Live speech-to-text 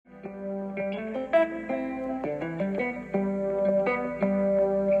Hello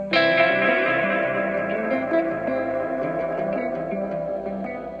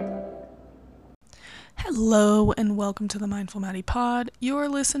and welcome to the Mindful Maddie Pod. You are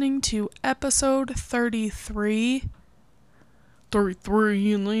listening to episode 33.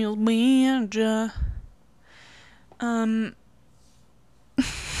 33 Little Manja.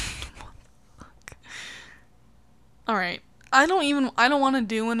 Alright. I don't want to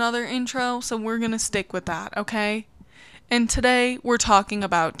do another intro, so we're gonna stick with that, okay? And today we're talking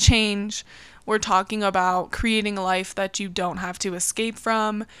about change. We're talking about creating a life that you don't have to escape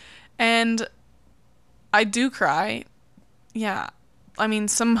from. And I do cry. Yeah. I mean,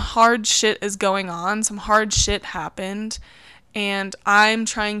 some hard shit is going on. Some hard shit happened. And I'm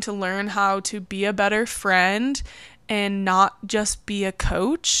trying to learn how to be a better friend and not just be a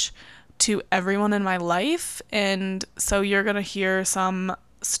coach to everyone in my life. And so you're going to hear some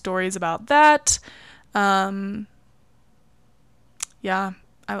stories about that. Yeah,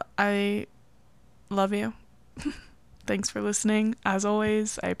 I love you. Thanks for listening. As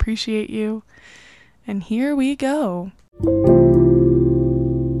always, I appreciate you. And here we go.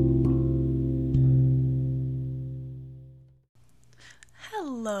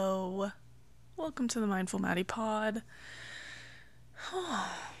 Hello. Welcome to the Mindful Maddie Pod.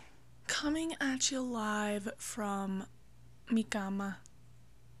 Coming at you live from mi cama,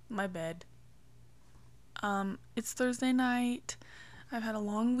 my bed. It's Thursday night. I've had a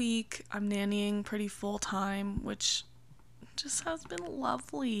long week. I'm nannying pretty full time, which just has been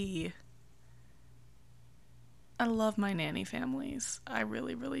lovely. I love my nanny families. I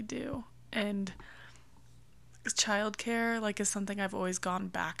really, really do. And childcare, is something I've always gone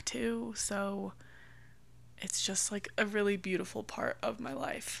back to. So it's just, a really beautiful part of my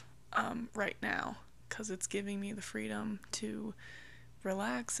life right now. Because it's giving me the freedom to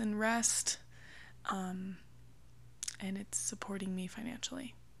relax and rest. And it's supporting me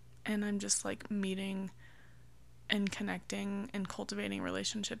financially. And I'm just, meeting and connecting and cultivating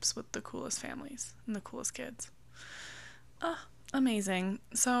relationships with the coolest families and the coolest kids. Amazing.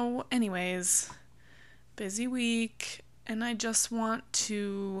 So anyways, busy week, and I just want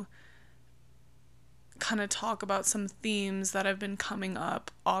to kind of talk about some themes that have been coming up.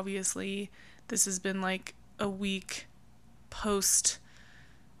 Obviously, this has been a week post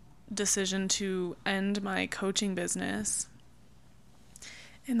decision to end my coaching business,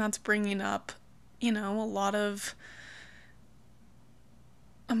 and that's bringing up, a lot of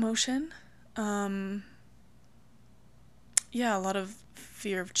emotion. A lot of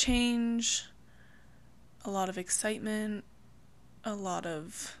fear of change, a lot of excitement, a lot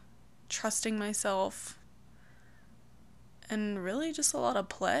of trusting myself, and really just a lot of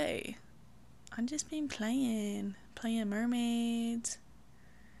play. I've just been playing mermaids,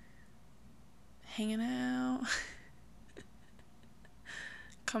 hanging out,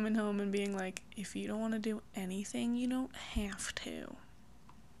 coming home and being like, if you don't want to do anything, you don't have to.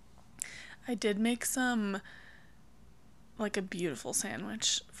 I did make some a beautiful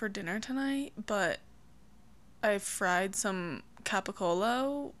sandwich for dinner tonight, but I fried some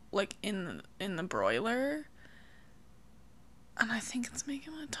capicola in the broiler, and I think it's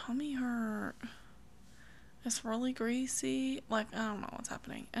making my tummy hurt. It's really greasy. I don't know what's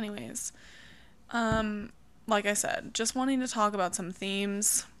happening. Anyways, like I said, just wanting to talk about some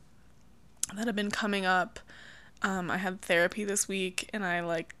themes that have been coming up. I had therapy this week, and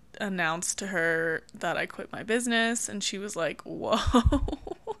I announced to her that I quit my business, and she was like, whoa.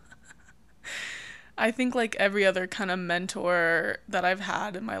 I think every other kind of mentor that I've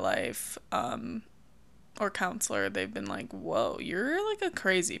had in my life, or counselor, they've been like, whoa, you're a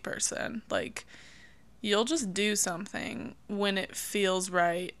crazy person. You'll just do something when it feels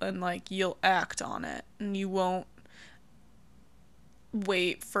right, and you'll act on it, and you won't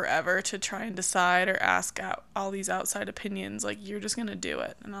wait forever to try and decide or ask out all these outside opinions. You're just gonna do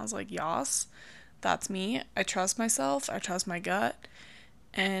it. And I was like, yas, that's me. I trust myself. I trust my gut.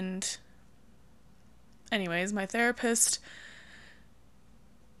 And anyways, my therapist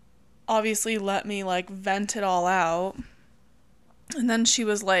obviously let me vent it all out. And then she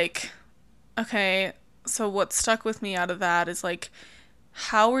was like, okay, so what stuck with me out of that is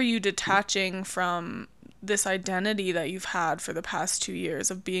how are you detaching from this identity that you've had for the past 2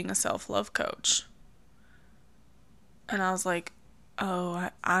 years of being a self-love coach? And I was like, oh,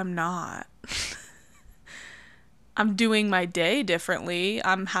 I'm not. I'm doing my day differently.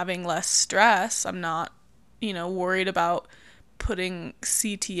 I'm having less stress. I'm not, worried about putting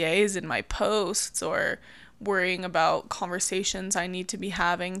CTAs in my posts or worrying about conversations I need to be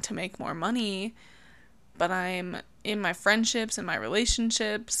having to make more money. But I'm in my friendships and my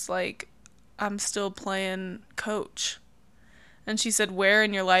relationships, I'm still playing coach. And she said, where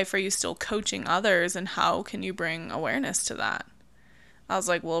in your life are you still coaching others, and how can you bring awareness to that? I was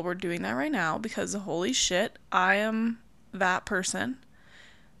like, well, we're doing that right now because holy shit, I am that person.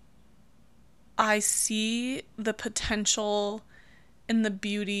 I see the potential and the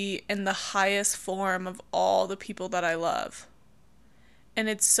beauty in the highest form of all the people that I love. And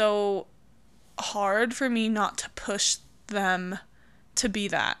it's so hard for me not to push them to be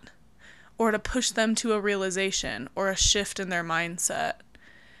that, or to push them to a realization or a shift in their mindset.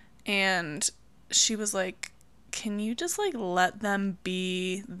 And she was like, can you just like let them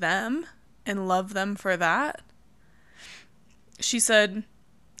be them and love them for that? She said,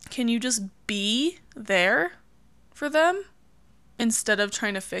 can you just be there for them instead of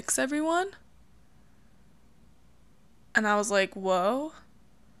trying to fix everyone? And I was like, whoa.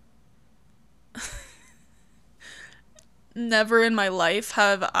 Never in my life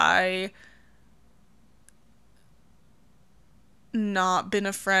have I not been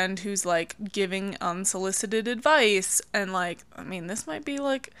a friend who's like giving unsolicited advice. And like, I mean, this might be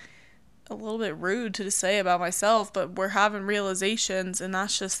like a little bit rude to say about myself, but we're having realizations, and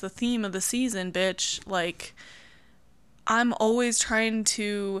that's just the theme of the season, bitch. Like, I'm always trying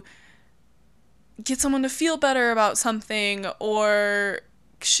to get someone to feel better about something, or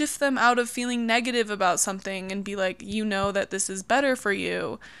shift them out of feeling negative about something and be like, you know that this is better for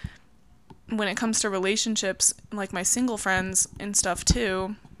you. When it comes to relationships, like my single friends and stuff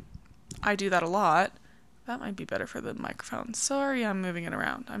too, I do that a lot. That might be better for the microphone. Sorry, I'm moving it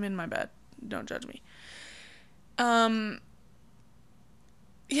around. I'm in my bed. Don't judge me.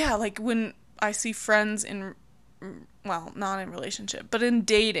 Yeah, like when I see friends in, well, not in relationship, but in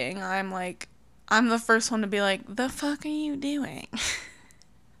dating, I'm like, I'm the first one to be like, the fuck are you doing?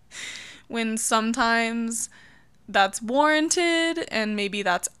 When sometimes that's warranted and maybe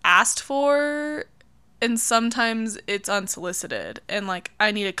that's asked for, and sometimes it's unsolicited, and like,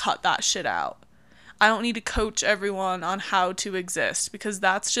 I need to cut that shit out. I don't need to coach everyone on how to exist, because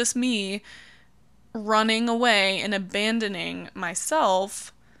that's just me running away and abandoning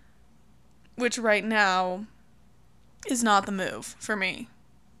myself, which right now is not the move for me.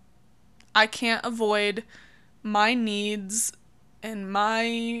 I can't avoid my needs and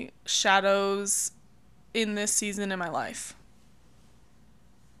my shadows in this season in my life.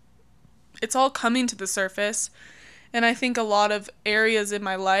 It's all coming to the surface, and I think a lot of areas in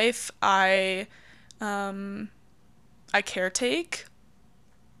my life I caretake.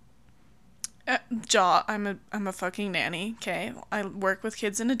 I'm a fucking nanny, okay? I work with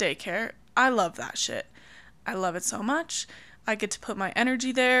kids in a daycare. I love that shit. I love it so much. I get to put my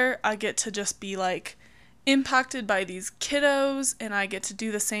energy there. I get to just be like impacted by these kiddos, and I get to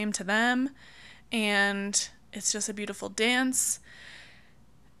do the same to them. And it's just a beautiful dance.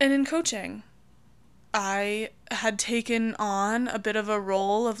 And in coaching, I had taken on a bit of a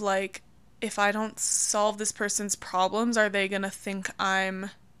role of like, if I don't solve this person's problems, are they gonna think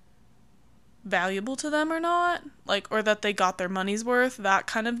I'm valuable to them or not? Like, or that they got their money's worth, that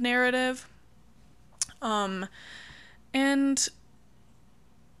kind of narrative. And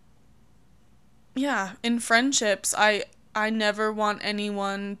yeah, in friendships, I never want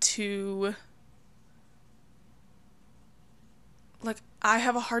anyone to, like, I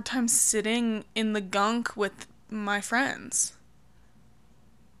have a hard time sitting in the gunk with my friends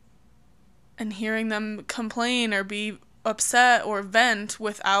and hearing them complain or be upset or vent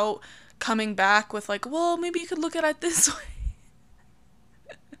without coming back with like, well, maybe you could look at it this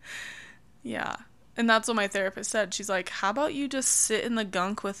way. Yeah. And that's what my therapist said. She's like, how about you just sit in the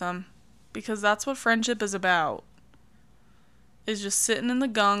gunk with them? Because that's what friendship is about. Is just sitting in the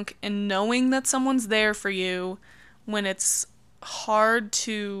gunk and knowing that someone's there for you when it's hard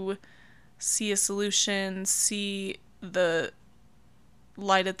to see a solution, see the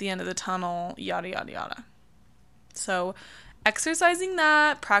light at the end of the tunnel, yada, yada, yada. So exercising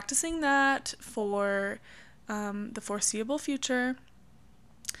that, practicing that for the foreseeable future.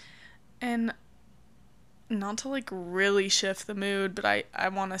 And not to like really shift the mood, but I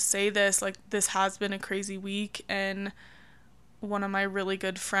want to say this, like, this has been a crazy week, and one of my really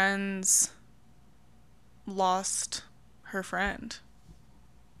good friends lost her friend.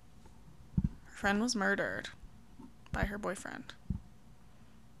 Her friend was murdered by her boyfriend.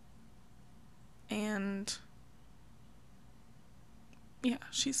 And yeah,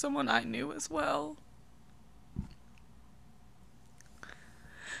 she's someone I knew as well.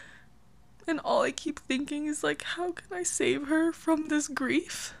 And all I keep thinking is like, how can I save her from this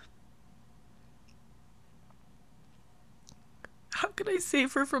grief? How can I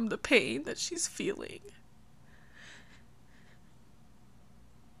save her from the pain that she's feeling?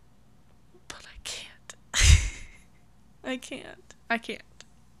 I can't.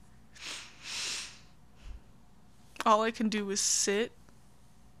 All I can do is sit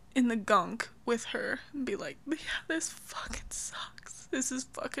in the gunk with her and be like, yeah, this fucking sucks. This is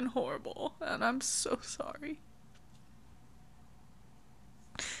fucking horrible. And I'm so sorry.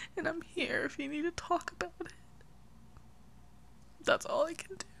 And I'm here if you need to talk about it. That's all I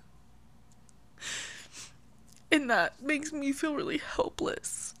can do. And that makes me feel really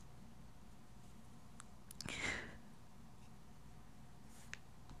helpless.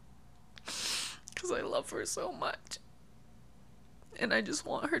 Because I love her so much. And I just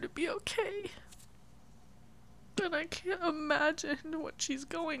want her to be okay. And I can't imagine what she's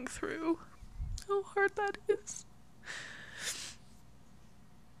going through. How hard that is.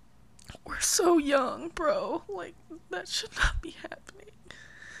 We're so young, bro. Like, that should not be happening.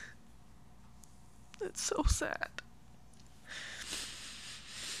 It's so sad.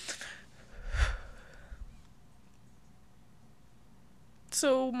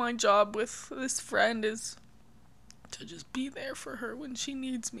 So my job with this friend is to just be there for her when she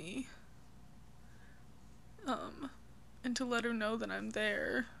needs me. And to let her know that I'm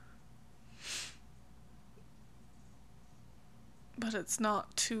there. But it's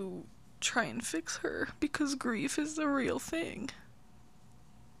not to try and fix her, because grief is the real thing.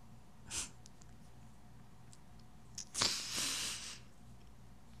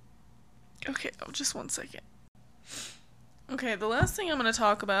 Okay, just 1 second. Okay, the last thing I'm going to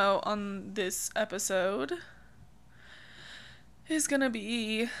talk about on this episode is going to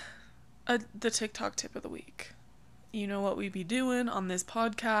be the TikTok tip of the week. You know what we be doing on this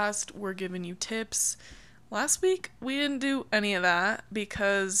podcast. We're giving you tips. Last week, we didn't do any of that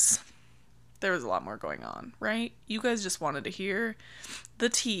because there was a lot more going on, right? You guys just wanted to hear the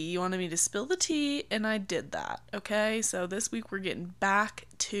tea. You wanted me to spill the tea, and I did that, okay? So this week, we're getting back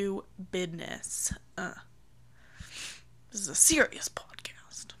to business. This is a serious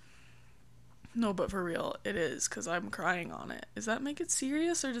podcast. No, but for real, it is, because I'm crying on it. Does that make it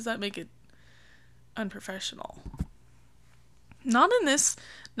serious, or does that make it unprofessional? Not in this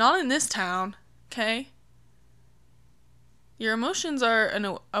town, okay? Your emotions are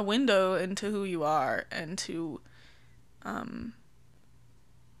a window into who you are and to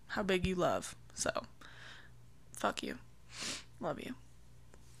how big you love. So, fuck you. Love you.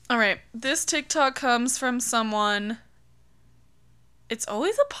 Alright, this TikTok comes from someone. It's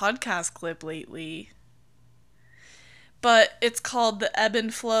always a podcast clip lately. But it's called the Ebb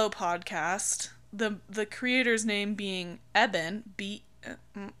and Flow podcast. The creator's name being Eben,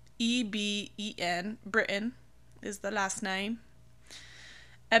 E-B-E-N, Britton is the last name.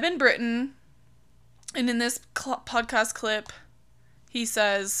 Eben Britton, and in this podcast clip, he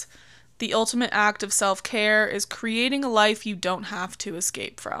says, the ultimate act of self-care is creating a life you don't have to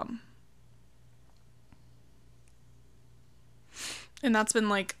escape from. And that's been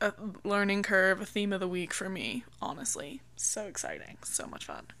like a learning curve, a theme of the week for me, honestly. So exciting. So much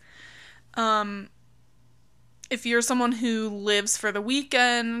fun. If you're someone who lives for the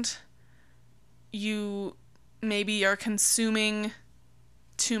weekend, you maybe are consuming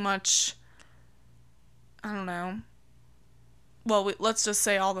too much, I don't know. Well, let's just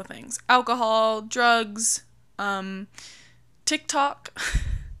say all the things. Alcohol, drugs, TikTok,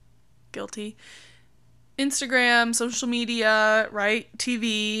 guilty, Instagram, social media, right?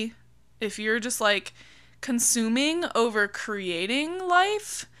 TV. If you're just like consuming over creating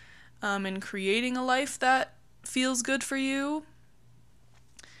life, and creating a life that feels good for you,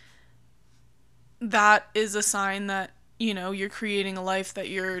 that is a sign that, you know, you're creating a life that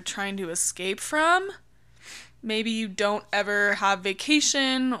you're trying to escape from. Maybe you don't ever have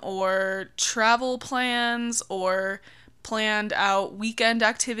vacation or travel plans or planned out weekend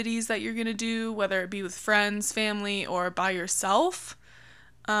activities that you're going to do, whether it be with friends, family, or by yourself.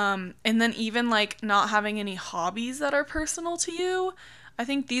 And then even like not having any hobbies that are personal to you. I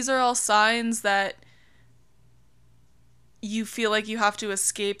think these are all signs that you feel like you have to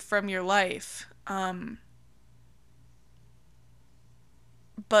escape from your life.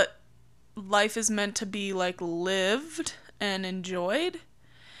 But life is meant to be like lived and enjoyed.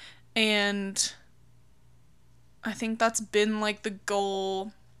 And I think that's been like the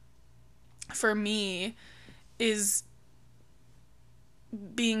goal for me, is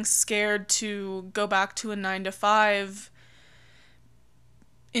being scared to go back to a 9-to-5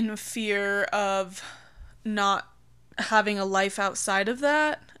 in fear of not having a life outside of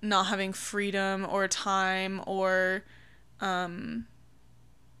that, not having freedom or time or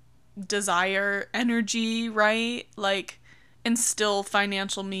desire, energy, right? Like, and still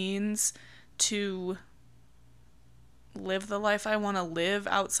financial means to live the life I want to live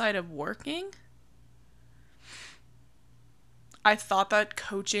outside of working. I thought that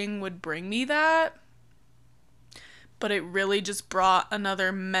coaching would bring me that, but it really just brought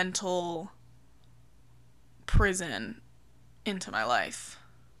another mental prison into my life.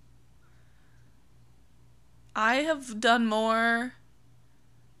 I have done more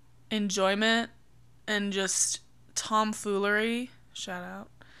enjoyment and just tomfoolery, shout out,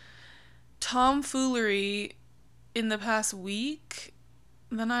 tomfoolery in the past week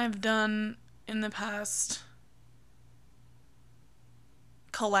than I've done in the past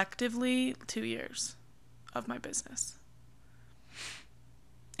collectively 2 years of my business.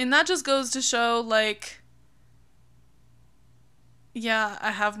 And that just goes to show, like, yeah,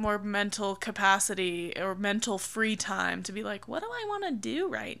 I have more mental capacity or mental free time to be like, what do I want to do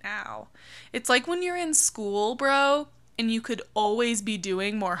right now? It's like when you're in school, bro, and you could always be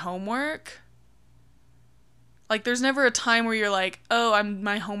doing more homework. Like, there's never a time where you're like, oh,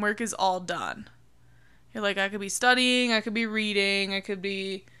 my homework is all done. You're like, I could be studying, I could be reading, I could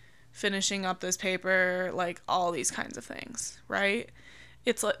be finishing up this paper, like all these kinds of things, right?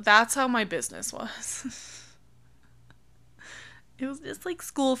 It's like, that's how my business was. It was just like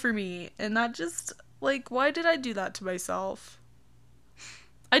school for me, and that just, like, why did I do that to myself?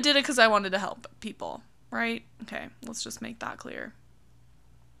 I did it because I wanted to help people, right? Okay, let's just make that clear.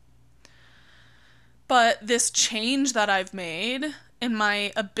 But this change that I've made in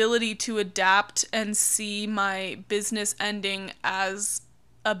my ability to adapt and see my business ending as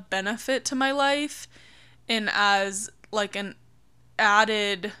a benefit to my life and as like an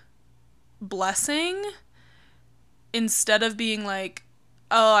added blessing, instead of being like,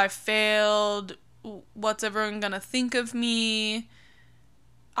 oh, I failed, what's everyone gonna think of me,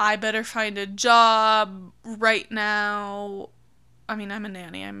 I better find a job right now. I mean, I'm a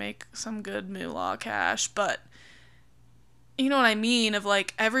nanny, I make some good moolah cash, but you know what I mean, of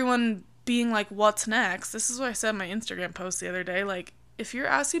like everyone being like, what's next? This is what I said in my Instagram post the other day, like, if you're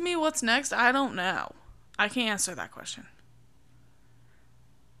asking me what's next, I don't know. I can't answer that question.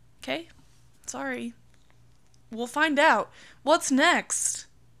 Okay? Sorry. We'll find out. What's next?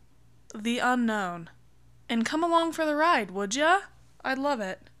 The unknown. And come along for the ride, would ya? I'd love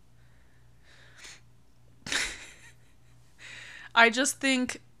it. I just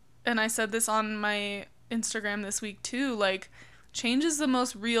think, and I said this on my Instagram this week too, like, change is the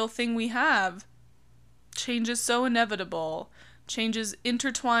most real thing we have. Change is so inevitable. Change is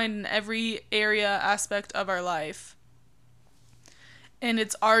intertwined in every area, aspect of our life. And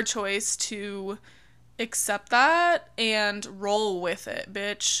it's our choice to accept that and roll with it,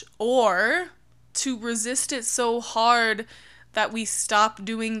 bitch. Or to resist it so hard that we stop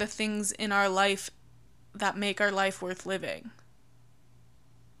doing the things in our life that make our life worth living.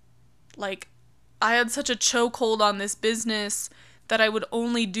 Like, I had such a chokehold on this business that I would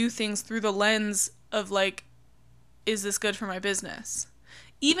only do things through the lens of like, is this good for my business?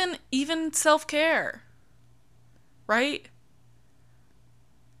 Even self-care, right?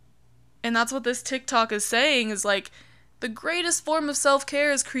 And that's what this TikTok is saying, is like, the greatest form of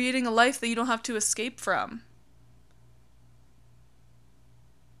self-care is creating a life that you don't have to escape from.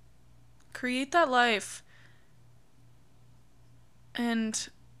 Create that life and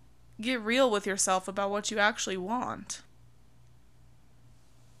get real with yourself about what you actually want.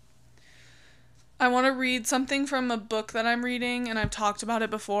 I want to read something from a book that I'm reading, and I've talked about it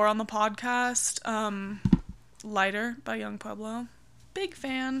before on the podcast. Lighter by Young Pueblo. Big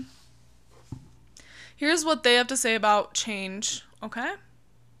fan. Here's what they have to say about change, okay?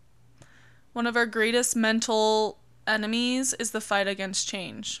 One of our greatest mental enemies is the fight against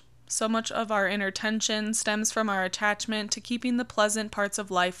change. So much of our inner tension stems from our attachment to keeping the pleasant parts of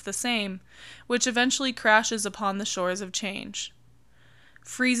life the same, which eventually crashes upon the shores of change.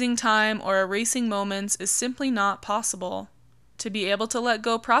 Freezing time or erasing moments is simply not possible. To be able to let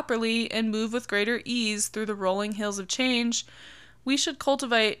go properly and move with greater ease through the rolling hills of change, we should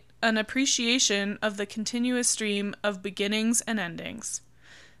cultivate an appreciation of the continuous stream of beginnings and endings.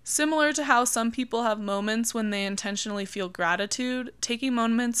 Similar to how some people have moments when they intentionally feel gratitude, taking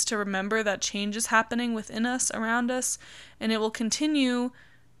moments to remember that change is happening within us, around us, and it will continue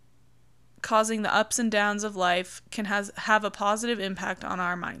causing the ups and downs of life, can have a positive impact on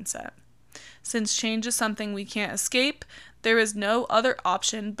our mindset. Since change is something we can't escape, there is no other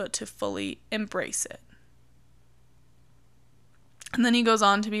option but to fully embrace it. And then he goes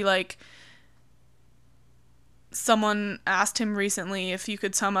on to be like, someone asked him recently, if you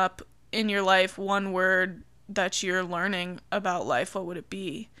could sum up in your life one word that you're learning about life, what would it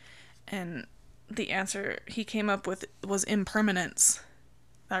be? And the answer he came up with was impermanence.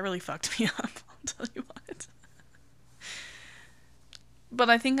 That really fucked me up, I'll tell you what. But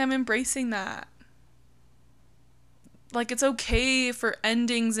I think I'm embracing that. Like, it's okay for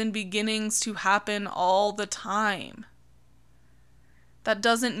endings and beginnings to happen all the time. That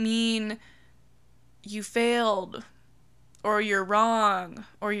doesn't mean you failed, or you're wrong,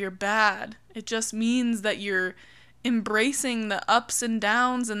 or you're bad. It just means that you're embracing the ups and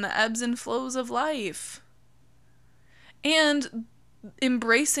downs and the ebbs and flows of life. And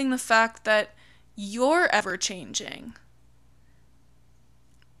embracing the fact that you're ever changing.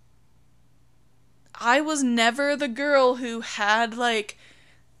 I was never the girl who had, like,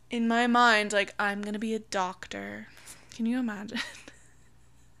 in my mind, like, I'm gonna be a doctor. Can you imagine?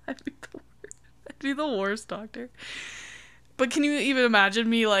 I'd be the worst doctor. But can you even imagine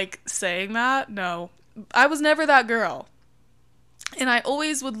me, like, saying that? No. I was never that girl. And I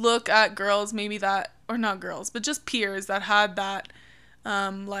always would look at girls, maybe that, or not girls, but just peers that had that,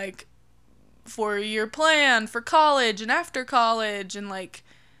 like, 4-year plan for college and after college, and, like,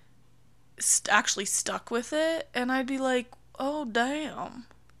 actually stuck with it. And I'd be like, oh, damn.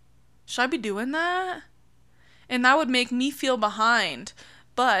 Should I be doing that? And that would make me feel behind.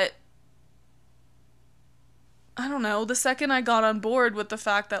 But I don't know, the second I got on board with the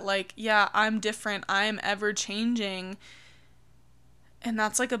fact that, like, yeah, I'm different, I'm ever changing, and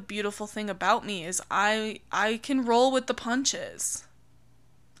that's, like, a beautiful thing about me, is I can roll with the punches.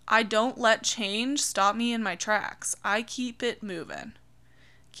 I don't let change stop me in my tracks. I keep it moving.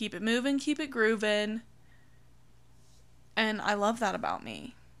 Keep it moving, keep it grooving. And I love that about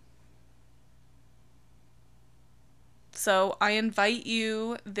me. So I invite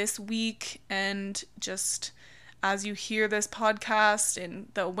you this week, and just as you hear this podcast and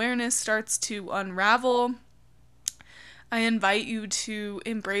the awareness starts to unravel, I invite you to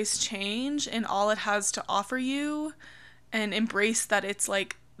embrace change and all it has to offer you, and embrace that it's,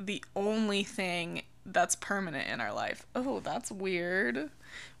 like, the only thing that's permanent in our life. Oh, that's weird.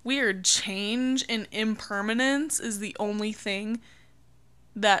 Weird. Change and impermanence is the only thing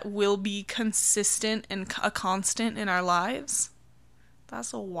that will be consistent and a constant in our lives.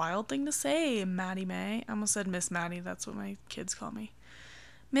 That's a wild thing to say, Maddie May. I almost said Miss Maddie. That's what my kids call me.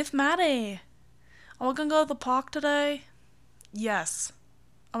 Miss Maddie, are we gonna go to the park today? Yes.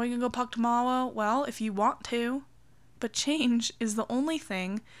 Are we gonna go park tomorrow? Well, if you want to. But change is the only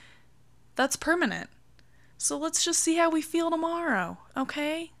thing that's permanent. So let's just see how we feel tomorrow,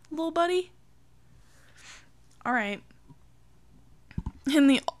 okay, little buddy? All right. And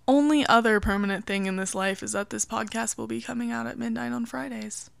the only other permanent thing in this life is that this podcast will be coming out at midnight on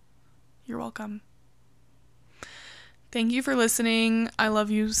Fridays. You're welcome. Thank you for listening. I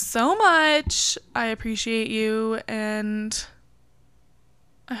love you so much. I appreciate you, and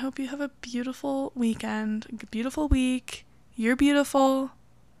I hope you have a beautiful weekend, a beautiful week. You're beautiful.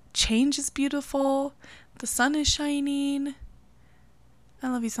 Change is beautiful. The sun is shining. I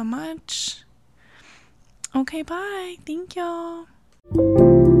love you so much. Okay, bye. Thank y'all.